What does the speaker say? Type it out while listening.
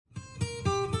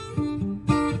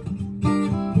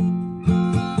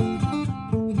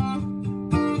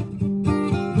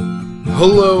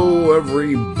Hello,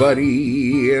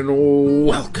 everybody, and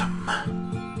welcome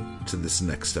to this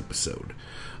next episode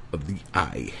of the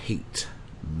I Hate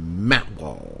Matt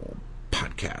Wall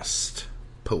podcast.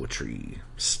 Poetry,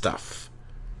 stuff,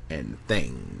 and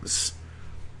things.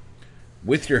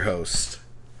 With your host,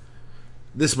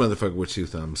 this motherfucker with two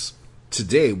thumbs.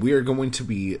 Today, we are going to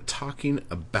be talking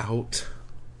about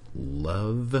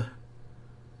love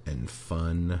and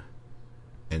fun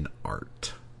and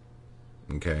art.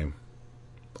 Okay?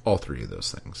 All three of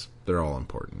those things. They're all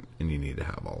important, and you need to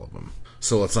have all of them.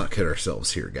 So let's not kid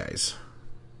ourselves here, guys.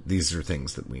 These are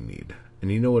things that we need.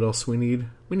 And you know what else we need?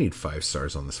 We need 5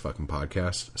 stars on this fucking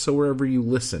podcast. So wherever you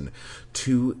listen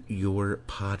to your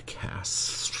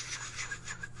podcasts,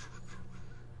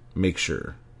 make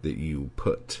sure that you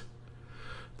put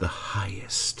the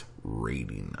highest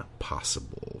rating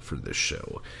possible for this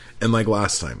show. And like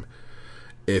last time,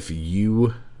 if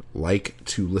you like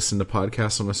to listen to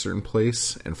podcasts on a certain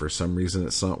place and for some reason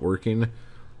it's not working,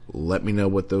 let me know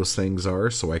what those things are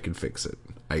so I can fix it.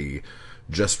 I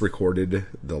just recorded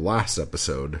the last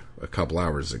episode a couple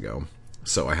hours ago,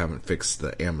 so I haven't fixed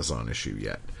the Amazon issue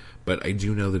yet. But I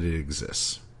do know that it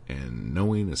exists, and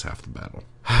knowing is half the battle.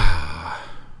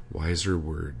 Wiser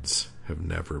words have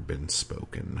never been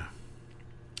spoken.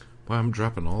 Well, I'm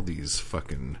dropping all these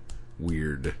fucking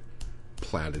weird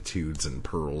platitudes and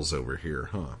pearls over here,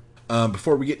 huh?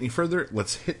 Before we get any further,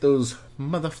 let's hit those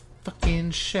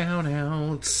motherfucking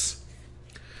shout-outs.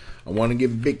 I want to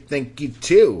give a big thank you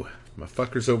to my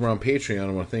fuckers over on Patreon.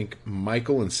 I want to thank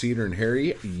Michael and Cedar and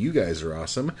Harry. You guys are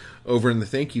awesome. Over in the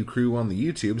thank you crew on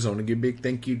the YouTubes, I want to give a big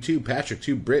thank you to Patrick,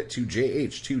 to Britt, to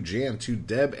JH, to Jan, to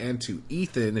Deb, and to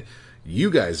Ethan.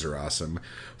 You guys are awesome.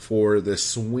 For the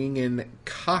swinging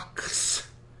cocks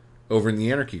over in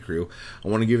the Anarchy crew, I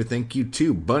want to give a thank you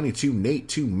to Bunny, to Nate,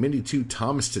 to Mindy, to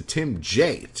Thomas, to Tim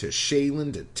J, to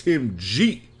Shaylin, to Tim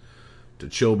G, to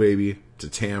Chill Baby, to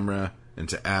Tamra, and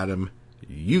to Adam.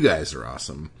 You guys are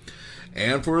awesome.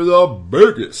 And for the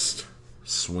biggest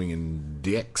swinging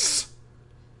dicks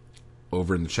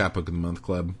over in the Chapbook of the Month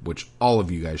Club, which all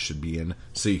of you guys should be in,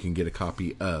 so you can get a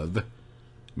copy of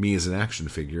Me as an Action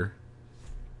Figure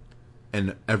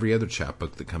and every other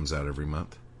chapbook that comes out every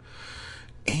month.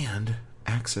 And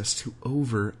access to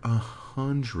over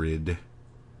 100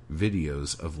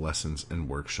 videos of lessons and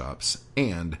workshops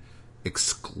and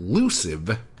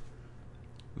exclusive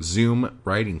Zoom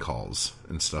writing calls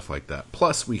and stuff like that.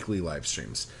 Plus weekly live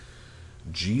streams.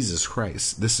 Jesus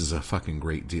Christ, this is a fucking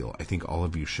great deal. I think all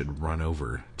of you should run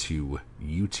over to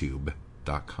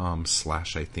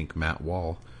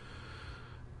youtube.com/IThinkMattWall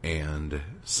and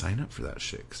sign up for that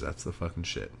shit, because that's the fucking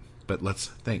shit. But let's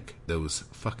thank those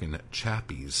fucking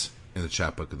chappies in the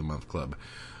Chapbook of the Month Club.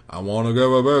 I want to give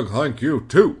a big thank you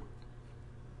to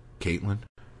Caitlin.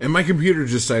 And my computer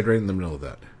just died right in the middle of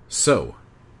that. So,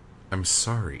 I'm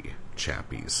sorry,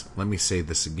 chappies. Let me say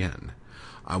this again.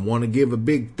 I want to give a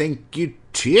big thank you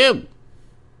to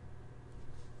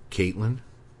Caitlin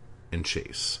and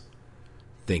Chase.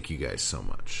 Thank you guys so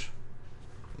much.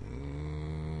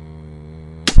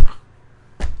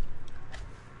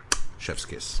 Chef's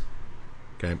kiss.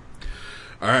 Okay.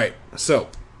 Alright, so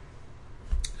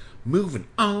moving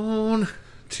on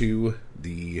to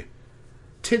the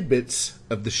tidbits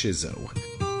of the shizo.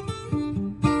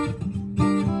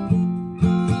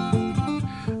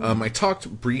 I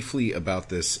talked briefly about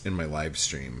this in my live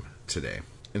stream today,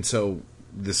 and so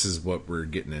this is what we're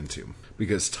getting into,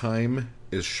 because time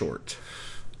is short.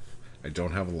 I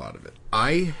don't have a lot of it.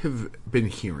 I have been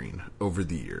hearing over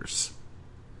the years,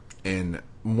 and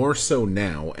more so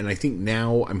now, and I think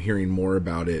now I'm hearing more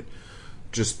about it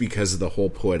just because of the whole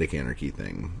Poetic Anarchy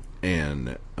thing,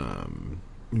 and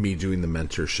me doing the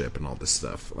mentorship and all this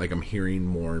stuff. Like, I'm hearing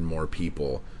more and more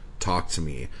people talk to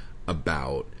me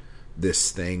about this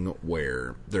thing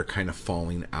where they're kind of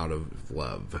falling out of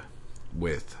love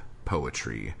with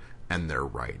poetry and their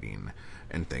writing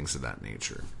and things of that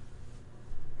nature.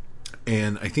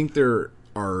 And I think there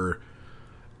are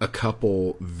a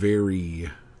couple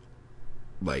very,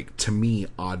 like, to me,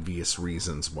 obvious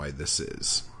reasons why this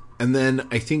is. And then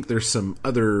I think there's some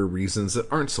other reasons that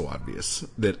aren't so obvious,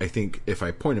 that I think if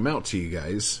I point them out to you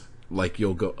guys, like,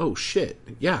 you'll go, oh shit,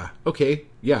 yeah, okay,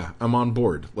 yeah, I'm on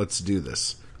board, let's do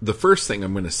this. The first thing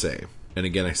I'm going to say, and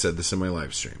again, I said this in my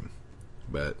live stream,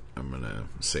 but I'm going to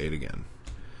say it again.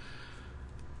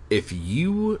 If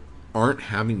you aren't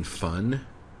having fun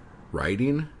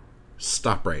writing,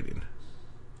 stop writing.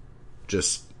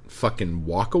 Just fucking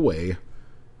walk away.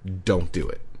 Don't do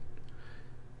it.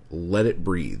 Let it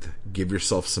breathe. Give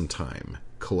yourself some time.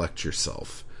 Collect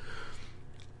yourself.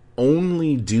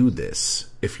 Only do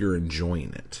this if you're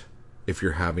enjoying it. if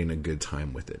you're having a good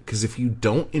time with it. Because if you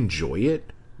don't enjoy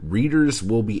it, readers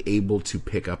will be able to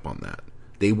pick up on that.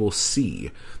 They will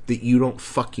see that you don't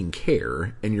fucking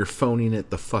care and you're phoning it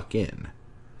the fuck in.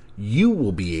 You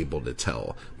will be able to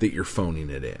tell that you're phoning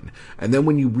it in. And then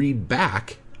when you read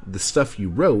back the stuff you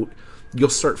wrote, you'll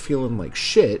start feeling like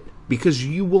shit because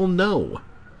you will know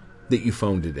that you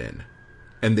phoned it in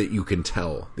and that you can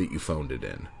tell that you phoned it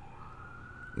in.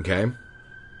 Okay?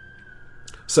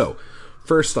 So,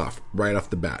 first off, right off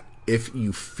the bat, if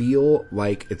you feel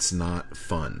like it's not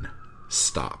fun,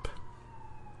 stop.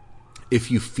 If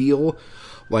you feel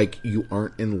like you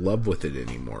aren't in love with it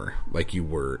anymore, like you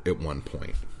were at one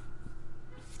point,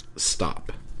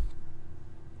 stop.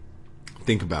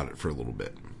 Think about it for a little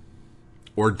bit.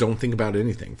 Or don't think about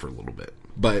anything for a little bit.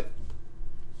 But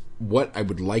what I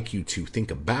would like you to think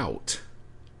about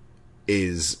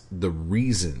is the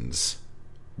reasons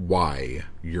why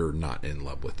you're not in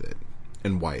love with it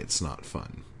and why it's not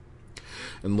fun.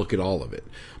 And look at all of it.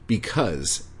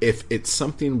 Because if it's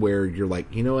something where you're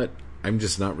like, you know what, I'm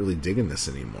just not really digging this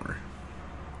anymore.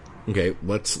 Okay,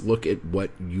 let's look at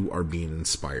what you are being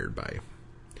inspired by.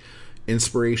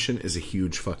 Inspiration is a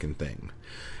huge fucking thing.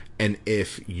 And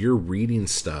if you're reading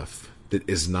stuff that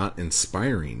is not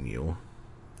inspiring you,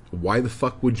 why the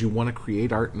fuck would you want to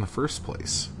create art in the first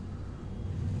place?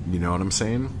 You know what I'm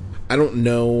saying? I don't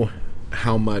know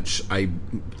how much I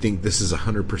think this is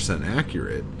 100%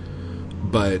 accurate,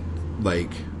 but,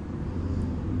 like,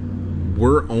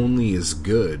 we're only as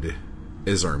good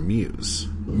as our muse.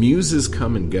 Muses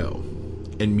come and go,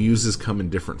 and muses come in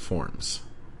different forms.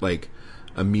 Like,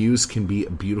 a muse can be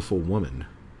a beautiful woman.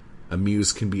 A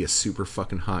muse can be a super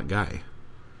fucking hot guy.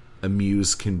 A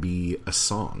muse can be a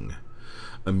song.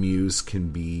 A muse can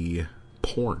be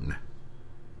porn.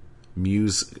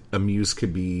 A muse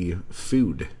could be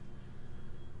food.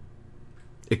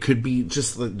 It could be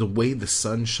just the way the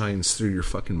sun shines through your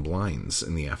fucking blinds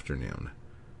in the afternoon.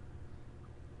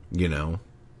 You know?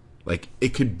 Like,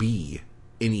 it could be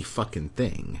any fucking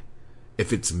thing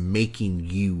if it's making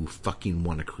you fucking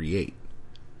want to create.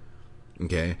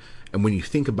 Okay? And when you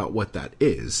think about what that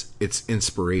is, it's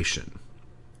inspiration.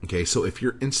 Okay? So if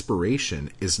your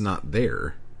inspiration is not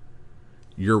there,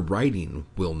 your writing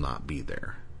will not be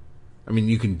there. I mean,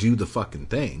 you can do the fucking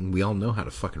thing. We all know how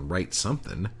to fucking write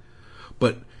something.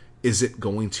 But is it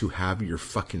going to have your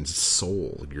fucking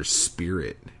soul, your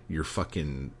spirit, your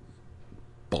fucking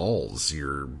balls,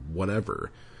 your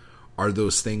whatever? Are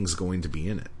those things going to be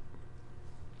in it?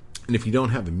 And if you don't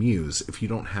have a muse, if you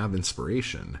don't have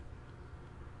inspiration,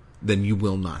 then you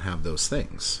will not have those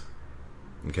things.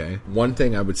 Okay? One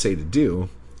thing I would say to do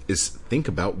is think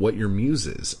about what your muse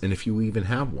is, and if you even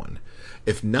have one.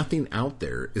 If nothing out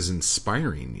there is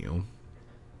inspiring you,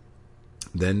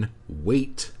 then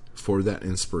wait for that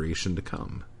inspiration to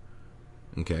come.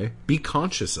 Okay? Be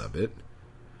conscious of it.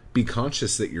 Be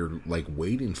conscious that you're, like,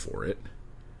 waiting for it.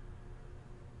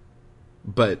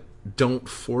 But don't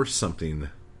force something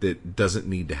that doesn't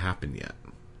need to happen yet.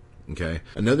 Okay?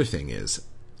 Another thing is,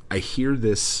 I hear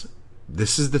this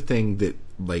is the thing that,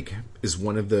 like, is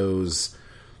one of those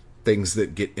things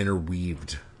that get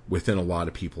interweaved within a lot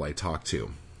of people I talk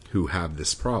to who have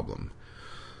this problem.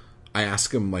 I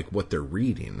ask them, like, what they're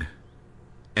reading,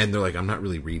 and they're like, I'm not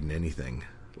really reading anything.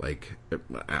 Like,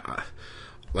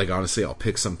 honestly, I'll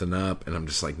pick something up, and I'm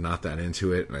just, like, not that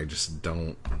into it, and I just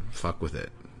don't fuck with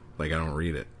it. Like, I don't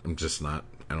read it. I'm just not,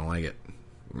 I don't like it.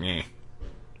 Meh.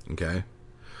 Okay?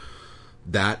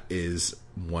 That is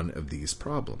one of these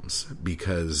problems,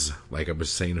 because, like I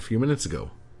was saying a few minutes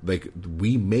ago, like,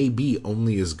 we may be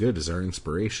only as good as our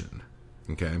inspiration.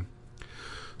 Okay?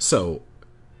 So,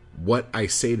 what I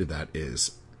say to that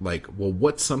is, like, well,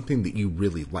 what's something that you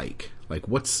really like? Like,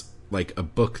 what's, like, a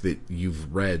book that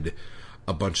you've read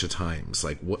a bunch of times?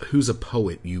 Like, who's a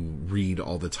poet you read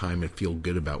all the time and feel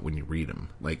good about when you read them?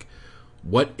 Like,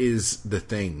 what is the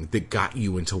thing that got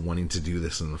you into wanting to do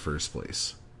this in the first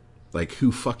place? Like,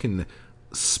 who fucking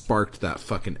sparked that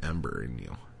fucking ember in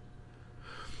you?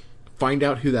 Find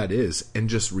out who that is and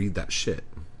just read that shit.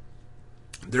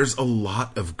 There's a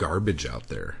lot of garbage out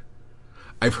there.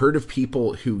 I've heard of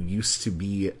people who used to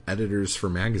be editors for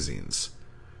magazines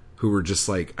who were just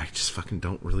like, I just fucking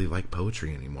don't really like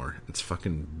poetry anymore. It's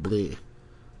fucking bleh.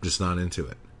 Just not into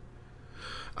it.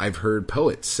 I've heard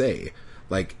poets say,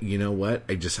 like, you know what?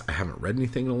 I haven't read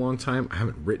anything in a long time. I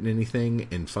haven't written anything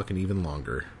in fucking even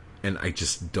longer. And I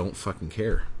just don't fucking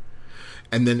care.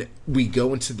 And then we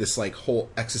go into this, like, whole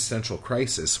existential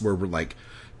crisis where we're like,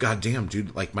 God damn,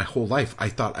 dude, like, my whole life I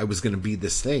thought I was going to be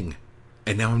this thing.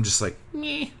 And now I'm just like,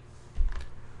 meh.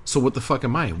 So what the fuck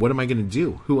am I? What am I going to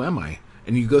do? Who am I?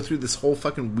 And you go through this whole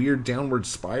fucking weird downward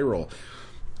spiral.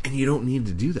 And you don't need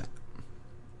to do that.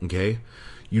 Okay?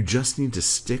 You just need to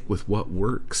stick with what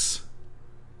works.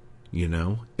 You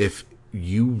know? If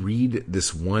you read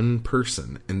this one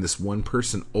person, and this one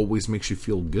person always makes you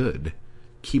feel good,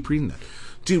 keep reading that.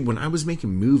 Dude, when I was making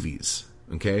movies,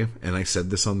 okay, and I said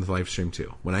this on the live stream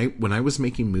too, when I was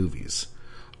making movies,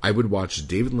 I would watch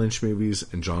David Lynch movies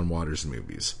and John Waters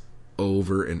movies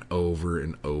over and over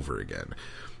and over again.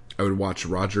 I would watch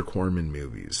Roger Corman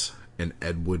movies and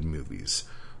Ed Wood movies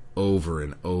over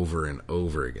and over and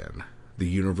over again. The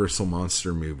Universal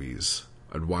Monster movies,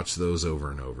 I'd watch those over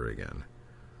and over again.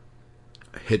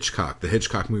 Hitchcock, the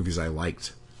Hitchcock movies I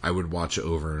liked, I would watch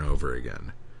over and over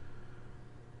again.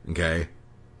 Okay?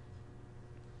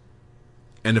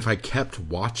 And if I kept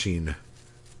watching,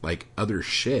 like, other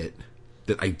shit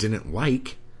that I didn't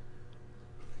like,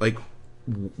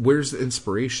 where's the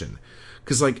inspiration?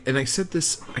 Because, like, and I said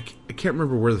this, I can't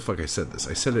remember where the fuck I said this.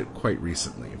 I said it quite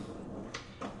recently.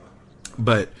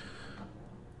 But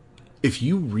if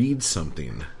you read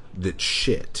something that's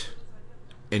shit,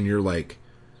 and you're like,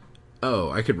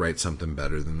 oh, I could write something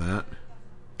better than that.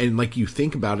 And, like, you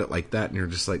think about it like that, and you're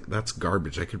just like, that's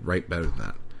garbage. I could write better than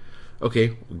that.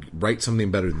 Okay, write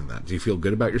something better than that. Do you feel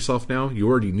good about yourself now? You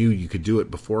already knew you could do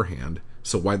it beforehand,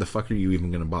 so why the fuck are you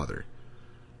even going to bother?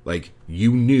 Like,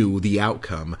 you knew the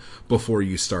outcome before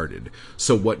you started.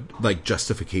 So what, like,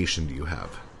 justification do you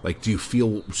have? Like, do you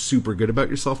feel super good about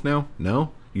yourself now?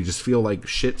 No? You just feel like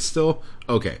shit still?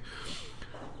 Okay.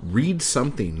 Read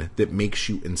something that makes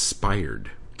you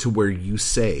inspired to where you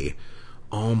say,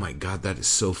 oh my god, that is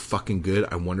so fucking good.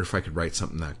 I wonder if I could write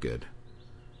something that good.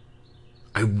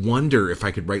 I wonder if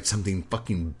I could write something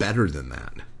fucking better than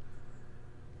that.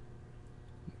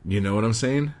 You know what I'm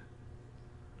saying?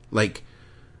 Like,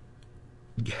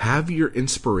 have your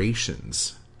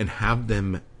inspirations and have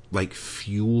them, like,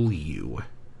 fuel you.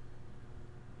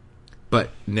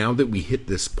 But now that we hit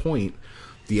this point,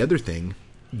 the other thing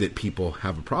that people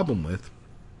have a problem with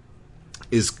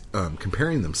is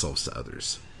comparing themselves to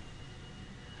others.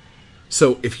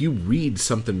 So if you read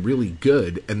something really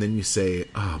good and then you say,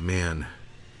 oh man,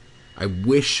 I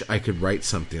wish I could write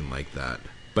something like that,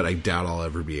 but I doubt I'll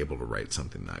ever be able to write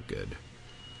something that good.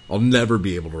 I'll never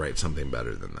be able to write something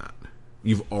better than that.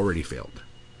 You've already failed.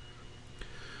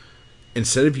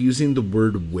 Instead of using the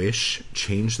word wish,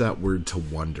 change that word to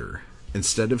wonder.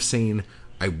 Instead of saying,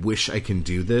 I wish I can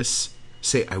do this,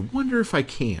 say, I wonder if I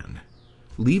can.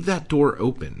 Leave that door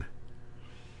open.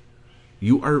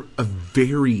 You are a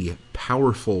very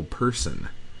powerful person.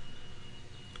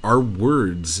 Our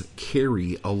words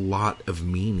carry a lot of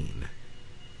meaning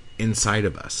inside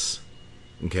of us.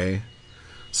 Okay?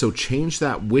 So change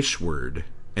that wish word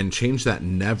and change that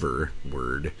never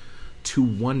word to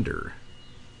wonder.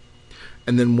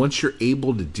 And then once you're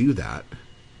able to do that,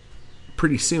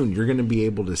 pretty soon you're going to be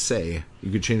able to say,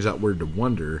 you could change that word to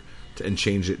wonder and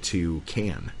change it to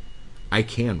can. I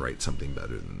can write something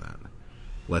better than that.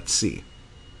 Let's see.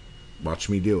 Watch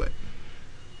me do it.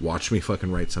 Watch me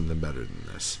fucking write something better than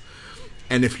this.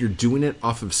 And if you're doing it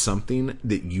off of something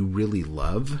that you really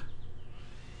love,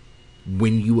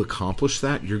 when you accomplish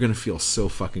that, you're going to feel so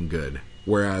fucking good.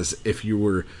 Whereas if you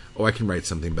were, oh, I can write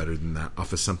something better than that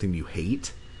off of something you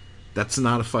hate, that's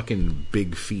not a fucking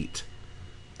big feat.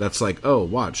 That's like, oh,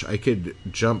 watch, I could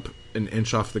jump an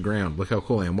inch off the ground. Look how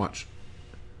cool I am. Watch.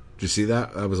 Did you see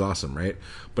that? That was awesome, right?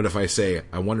 But if I say,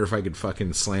 I wonder if I could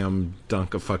fucking slam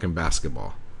dunk a fucking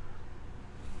basketball.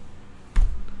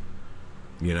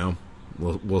 You know?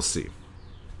 We'll see.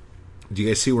 Do you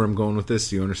guys see where I'm going with this?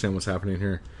 Do you understand what's happening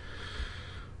here?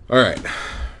 Alright.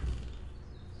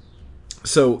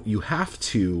 So, you have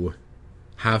to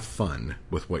have fun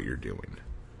with what you're doing.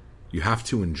 You have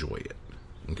to enjoy it.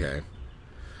 Okay?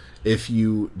 If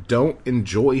you don't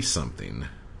enjoy something,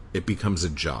 it becomes a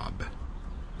job.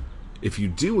 If you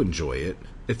do enjoy it,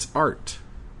 it's art.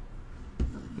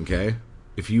 Okay?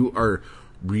 If you are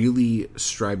really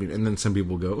striving, and then some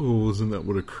people go, oh, isn't that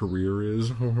what a career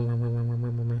is?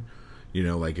 You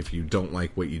know, like if you don't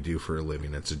like what you do for a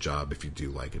living, it's a job. If you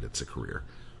do like it, it's a career.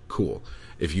 Cool.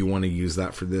 If you want to use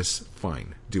that for this,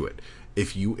 fine, do it.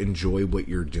 If you enjoy what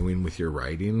you're doing with your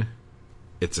writing,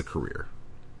 it's a career.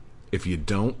 If you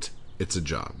don't, it's a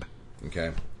job.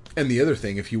 Okay? And the other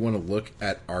thing, if you want to look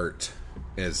at art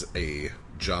as a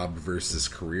job versus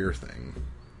career thing,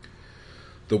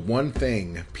 the one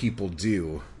thing people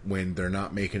do when they're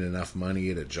not making enough money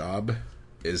at a job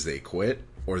is they quit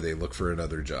or they look for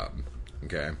another job.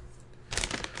 Okay?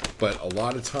 But a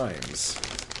lot of times,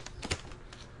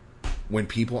 when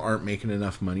people aren't making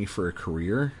enough money for a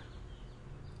career,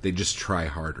 they just try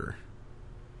harder.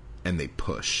 And they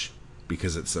push.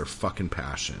 because it's their fucking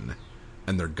passion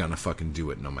and they're gonna fucking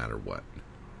do it no matter what.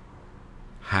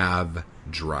 Have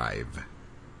drive.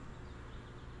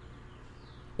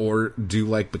 Or do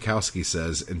like Bukowski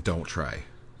says and don't try.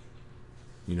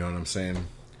 You know what I'm saying?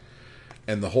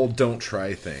 And the whole don't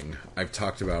try thing, I've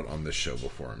talked about on this show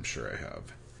before, I'm sure I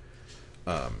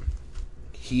have.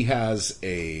 He has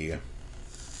a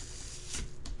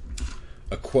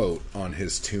quote on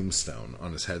his tombstone,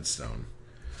 on his headstone,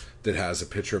 that has a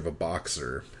picture of a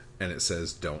boxer, and it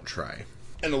says, don't try.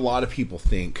 And a lot of people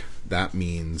think that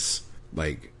means,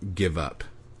 like, give up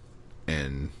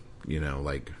and, you know,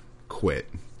 like, quit.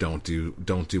 Don't do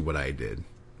what I did.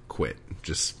 Quit.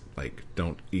 Just, like,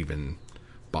 don't even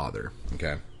bother,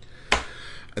 okay?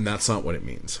 And that's not what it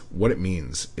means. What it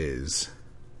means is,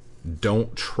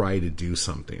 don't try to do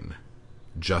something.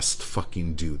 Just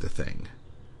fucking do the thing.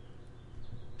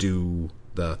 Do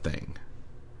the thing.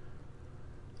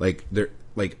 Like,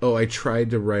 oh, I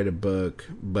tried to write a book,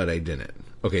 but I didn't.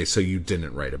 Okay, so you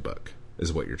didn't write a book,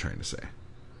 is what you're trying to say.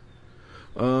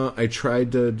 I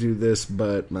tried to do this,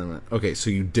 but... Okay, so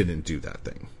you didn't do that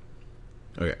thing.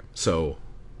 Okay, so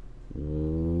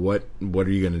what are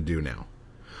you going to do now?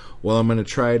 Well, I'm going to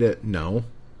try to... No.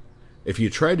 If you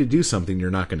try to do something, you're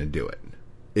not going to do it.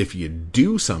 If you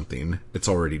do something, it's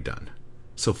already done.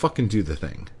 So fucking do the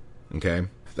thing. Okay?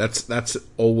 That's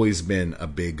always been a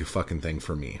big fucking thing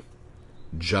for me.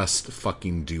 Just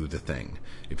fucking do the thing.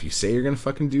 If you say you're going to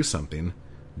fucking do something,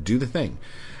 do the thing.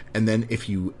 And then if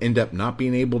you end up not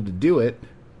being able to do it,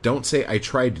 don't say I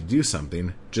tried to do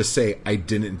something. Just say I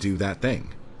didn't do that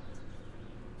thing.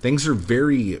 Things are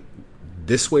very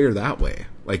this way or that way.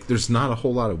 Like, there's not a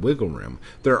whole lot of wiggle room.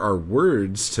 There are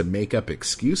words to make up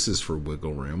excuses for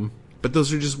wiggle room, but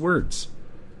those are just words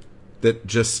that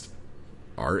just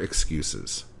are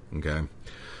excuses. Okay?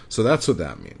 So that's what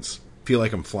that means. I feel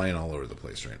like I'm flying all over the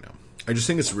place right now. I just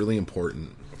think it's really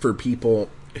important for people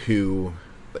who...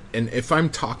 And if I'm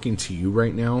talking to you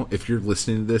right now, if you're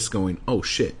listening to this going, oh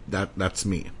shit, that's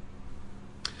me,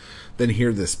 then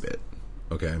hear this bit,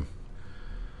 okay?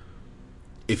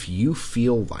 If you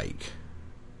feel like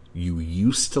you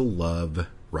used to love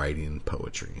writing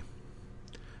poetry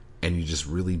and you just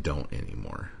really don't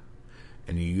anymore,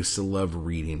 and you used to love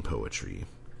reading poetry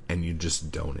and you just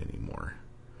don't anymore,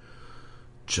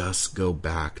 just go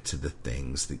back to the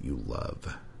things that you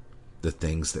love. The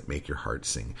things that make your heart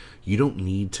sing. You don't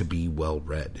need to be well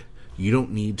read. You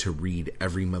don't need to read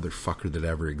every motherfucker that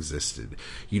ever existed.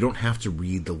 You don't have to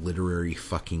read the literary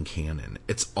fucking canon.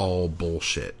 It's all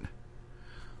bullshit.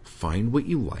 Find what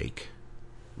you like,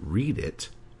 read it,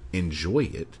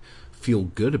 enjoy it, feel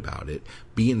good about it,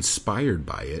 be inspired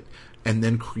by it, and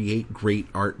then create great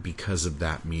art because of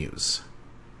that muse.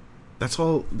 That's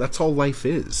all life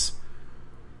is.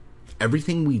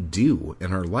 Everything we do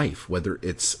in our life, whether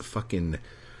it's fucking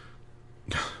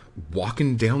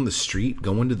walking down the street,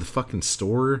 going to the fucking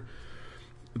store,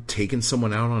 taking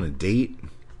someone out on a date,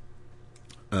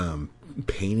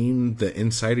 painting the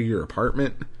inside of your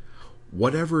apartment,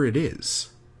 whatever it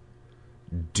is,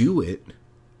 do it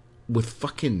with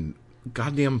fucking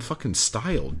goddamn fucking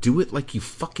style. Do it like you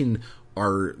fucking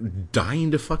are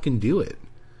dying to fucking do it.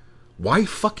 Why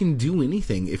fucking do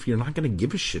anything if you're not gonna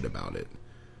give a shit about it?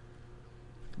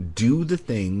 Do the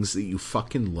things that you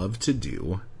fucking love to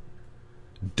do.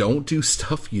 Don't do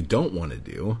stuff you don't want to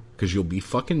do, because you'll be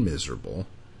fucking miserable.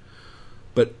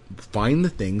 But find the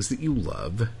things that you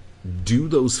love, do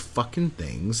those fucking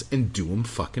things, and do them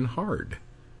fucking hard.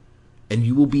 And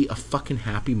you will be a fucking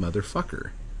happy motherfucker.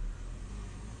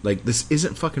 Like, this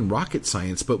isn't fucking rocket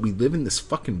science, but we live in this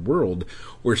fucking world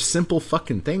where simple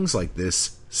fucking things like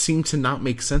this seem to not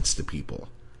make sense to people.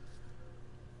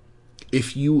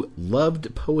 If you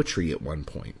loved poetry at one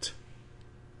point,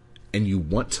 and you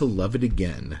want to love it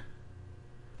again,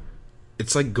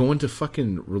 it's like going to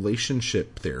fucking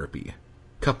relationship therapy,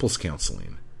 couples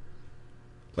counseling.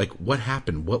 Like, what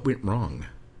happened? What went wrong?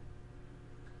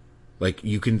 Like,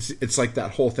 it's like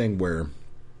that whole thing where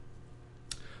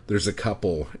there's a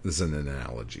couple, this is an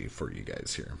analogy for you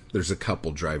guys here. There's a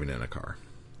couple driving in a car.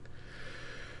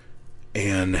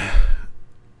 And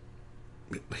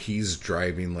he's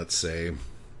driving, let's say,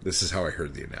 this is how I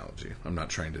heard the analogy. I'm not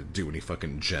trying to do any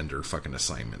fucking gender fucking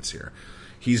assignments here.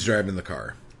 He's driving the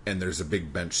car, and there's a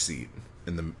big bench seat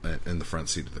in the front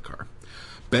seat of the car.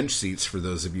 Bench seats, for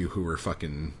those of you who are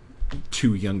fucking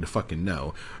too young to fucking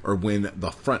know, are when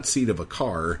the front seat of a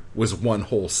car was one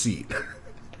whole seat.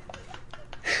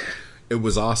 It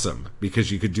was awesome,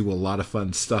 because you could do a lot of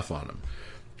fun stuff on them.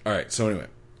 Alright, so anyway.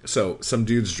 So, some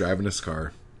dude's driving his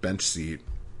car, bench seat,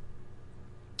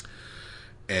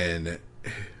 and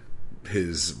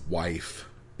his wife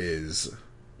is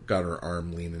got her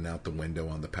arm leaning out the window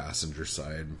on the passenger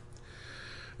side.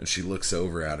 And she looks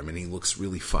over at him, and he looks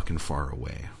really fucking far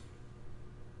away.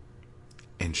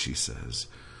 And she says,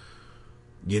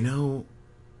 you know,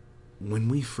 when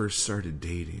we first started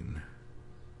dating,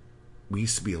 we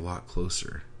used to be a lot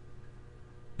closer.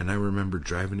 And I remember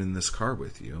driving in this car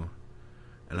with you,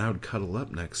 and I would cuddle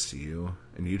up next to you,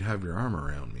 and you'd have your arm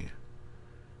around me.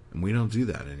 And we don't do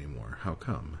that anymore. How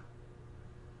come?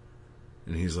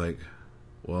 And he's like,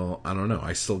 well, I don't know.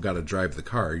 I still got to drive the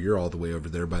car. You're all the way over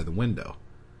there by the window.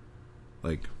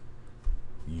 Like,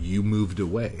 you moved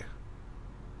away.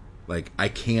 Like, I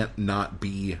can't not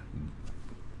be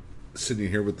sitting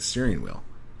here with the steering wheel.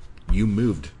 You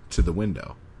moved to the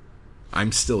window.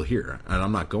 I'm still here, and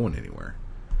I'm not going anywhere.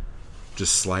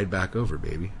 Just slide back over,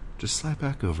 baby. Just slide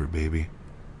back over, baby.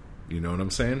 You know what I'm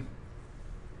saying?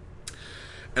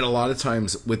 And a lot of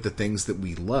times with the things that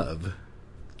we love,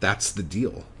 that's the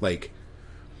deal. Like,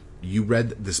 you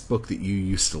read this book that you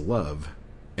used to love,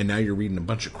 and now you're reading a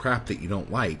bunch of crap that you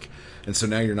don't like, and so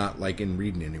now you're not liking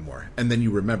reading anymore. And then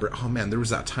you remember, oh man, there was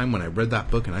that time when I read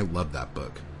that book and I loved that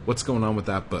book. What's going on with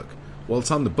that book? Well, it's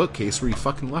on the bookcase where you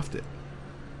fucking left it.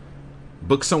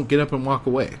 Books don't get up and walk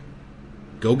away.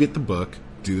 Go get the book,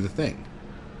 do the thing.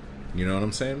 You know what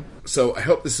I'm saying? So I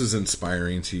hope this is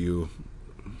inspiring to you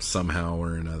somehow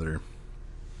or another.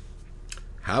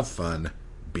 Have fun,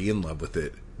 be in love with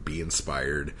it, be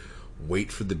inspired,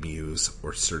 wait for the muse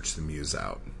or search the muse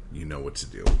out. You know what to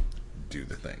do. Do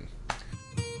the thing.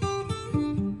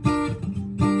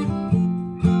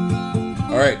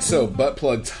 Alright, so butt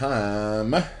plug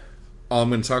time. All I'm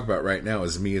going to talk about right now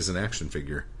is me as an action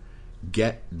figure.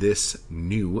 Get this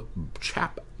new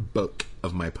chapbook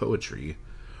of my poetry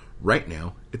right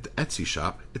now at the Etsy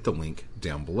shop at the link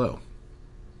down below.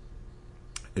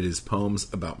 It is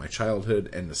poems about my childhood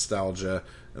and nostalgia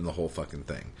and the whole fucking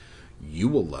thing. You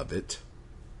will love it.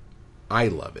 I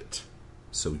love it.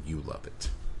 So you love it.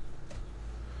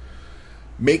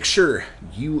 Make sure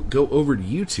you go over to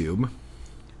YouTube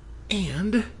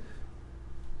and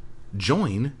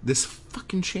join this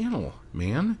fucking channel,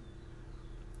 man.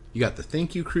 You got the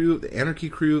Thank You Crew, the Anarchy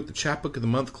Crew, the Chapbook of the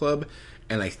Month Club,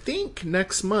 and I think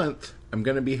next month I'm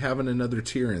going to be having another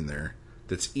tier in there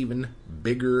that's even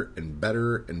bigger and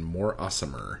better and more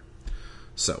awesomer.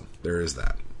 So, there is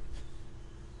that.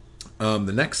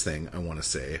 The next thing I want to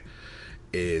say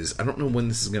is, I don't know when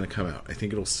this is going to come out. I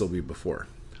think it'll still be before.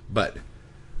 But,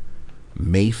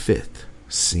 May 5th,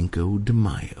 Cinco de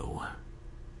Mayo.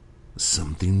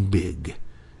 Something big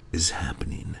is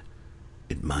happening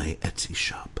at my Etsy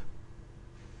shop.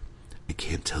 I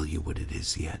can't tell you what it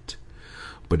is yet,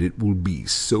 but it will be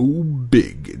so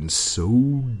big and so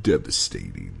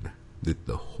devastating that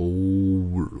the whole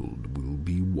world will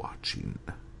be watching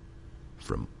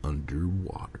from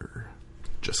underwater.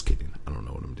 Just kidding. I don't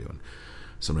know what I'm doing.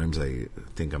 Sometimes I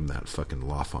think I'm that fucking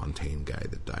LaFontaine guy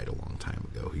that died a long time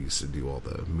ago. He used to do all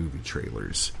the movie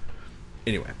trailers.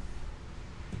 Anyway,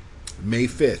 May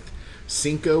 5th,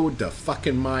 Cinco de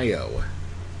fucking Mayo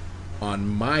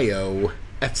on Mayo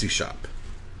Etsy shop.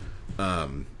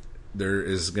 There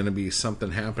is going to be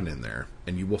something happening there,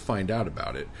 and you will find out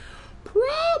about it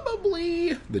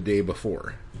probably the day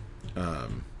before. I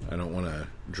don't want to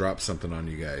drop something on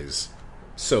you guys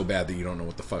so bad that you don't know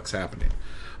what the fuck's happening.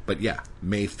 But yeah,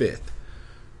 May 5th.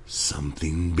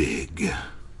 Something big.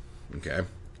 Okay?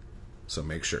 So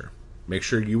make sure. Make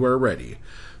sure you are ready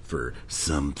for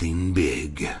something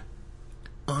big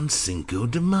on Cinco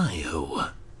de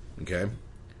Mayo. Okay?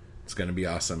 It's going to be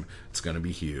awesome. It's going to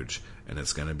be huge. And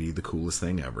it's going to be the coolest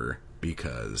thing ever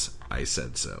because I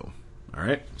said so.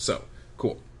 Alright? So,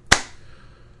 cool.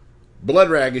 Blood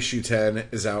Rag issue 10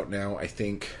 is out now, I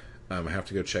think. I have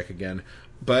to go check again.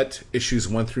 But issues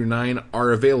 1 through 9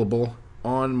 are available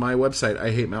on my website,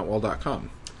 IHateMattWall.com.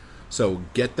 So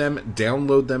get them,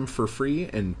 download them for free,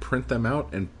 and print them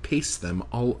out and paste them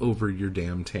all over your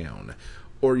damn town.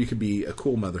 Or you could be a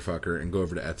cool motherfucker and go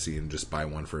over to Etsy and just buy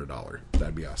one for $1.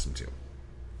 That'd be awesome too.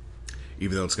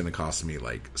 Even though it's going to cost me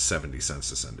like 70 cents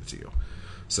to send it to you.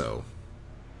 So,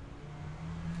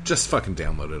 just fucking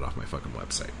download it off my fucking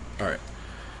website. Alright.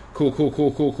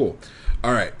 Cool.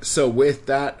 Alright, so with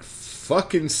that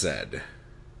fucking said,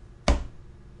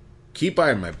 keep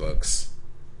buying my books.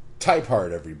 Type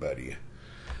hard, everybody.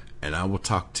 And I will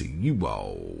talk to you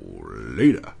all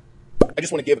later. I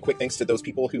just want to give a quick thanks to those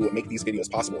people who make these videos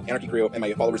possible. Anarchy Crew and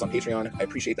my followers on Patreon. I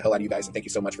appreciate the hell out of you guys, and thank you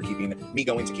so much for keeping me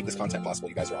going to keep this content possible.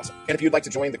 You guys are awesome. And if you'd like to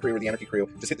join the crew or the Anarchy Crew,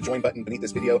 just hit the join button beneath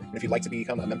this video. And if you'd like to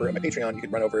become a member of my Patreon, you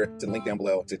can run over to the link down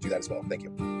below to do that as well. Thank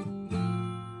you.